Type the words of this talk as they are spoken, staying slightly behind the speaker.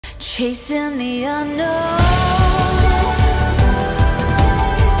Chasing the unknown.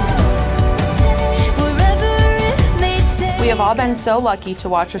 We have all been so lucky to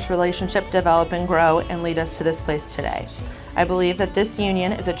watch this relationship develop and grow and lead us to this place today. I believe that this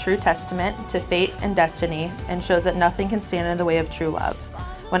union is a true testament to fate and destiny and shows that nothing can stand in the way of true love.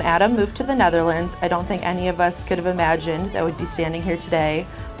 When Adam moved to the Netherlands, I don't think any of us could have imagined that we'd be standing here today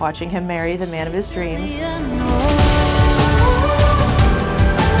watching him marry the man of his dreams.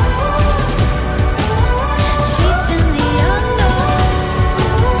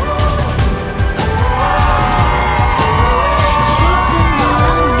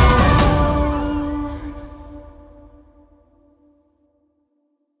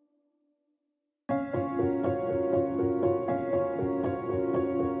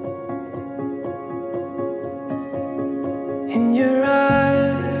 In your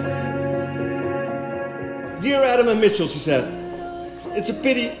eyes. Dear Adam and Mitchell, she said, it's a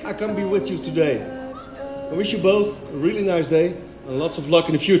pity I can't be with you today. I wish you both a really nice day and lots of luck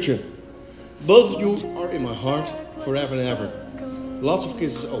in the future. Both of you are in my heart forever and ever. Lots of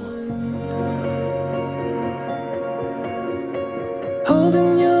kisses, Oma.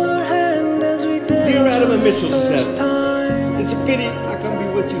 Holding your hand as we dance. Dear Adam and Mitchell, she said, it's a pity I can't be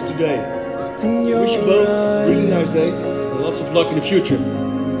with you today. I wish you both a really nice day and lots of luck in the future.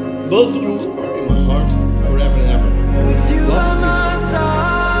 Both of you are in my heart forever and ever. With you lots by of my kisses.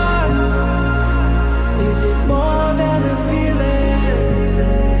 side, is it more than a feeling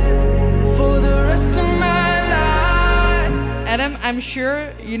for the rest of my life? Adam, I'm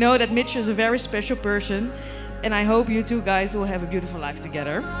sure you know that Mitch is a very special person, and I hope you two guys will have a beautiful life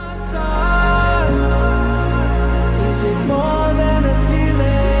together. My side, is it more than a feeling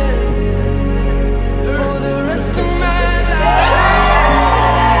for the rest of my life?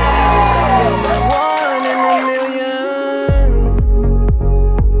 You're my one in a million.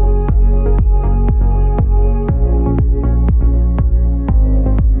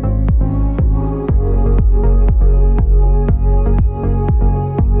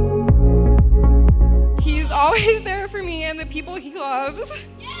 He's always there for me and the people he loves.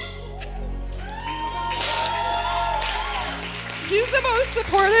 He's the most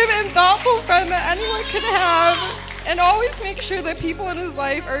supportive and thoughtful friend that anyone could have, and always makes sure that people in his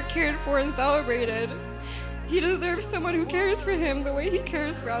life are cared for and celebrated. He deserves someone who cares for him the way he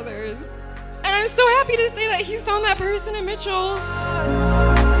cares for others. And I'm so happy to say that he's found that person in Mitchell.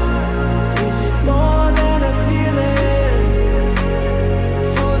 Is it more than a feeling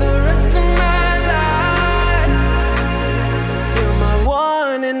for the rest of my life? You're my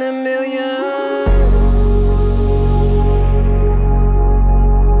one in a million.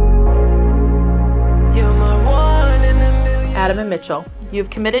 You're my one in a million. Adam and Mitchell, you've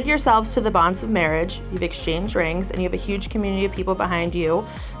committed yourselves to the bonds of marriage, you've exchanged rings, and you have a huge community of people behind you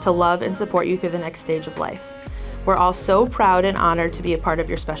to love and support you through the next stage of life. We're all so proud and honored to be a part of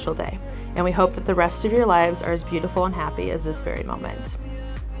your special day, and we hope that the rest of your lives are as beautiful and happy as this very moment.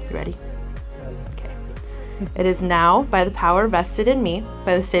 You ready? Okay. It is now, by the power vested in me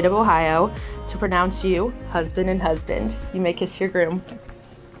by the state of Ohio, to pronounce you husband and husband. You may kiss your groom.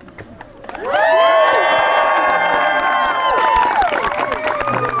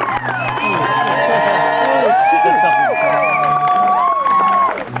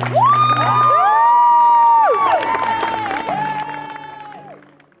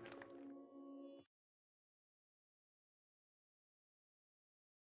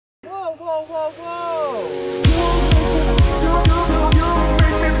 Whoa, whoa, whoa, whoa!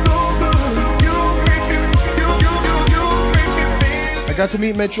 I got to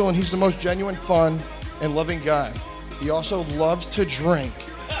meet Mitchell, and he's the most genuine, fun, and loving guy. He also loves to drink.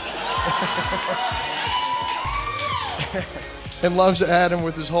 And loves Adam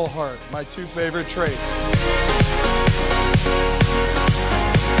with his whole heart. My two favorite traits.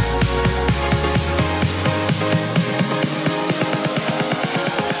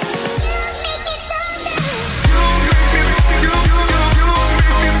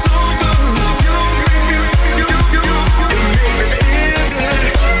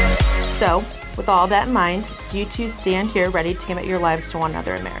 So, with all that in mind, do you two stand here ready to commit your lives to one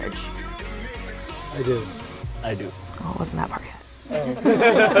another in marriage? I do. Oh, it wasn't that part yet.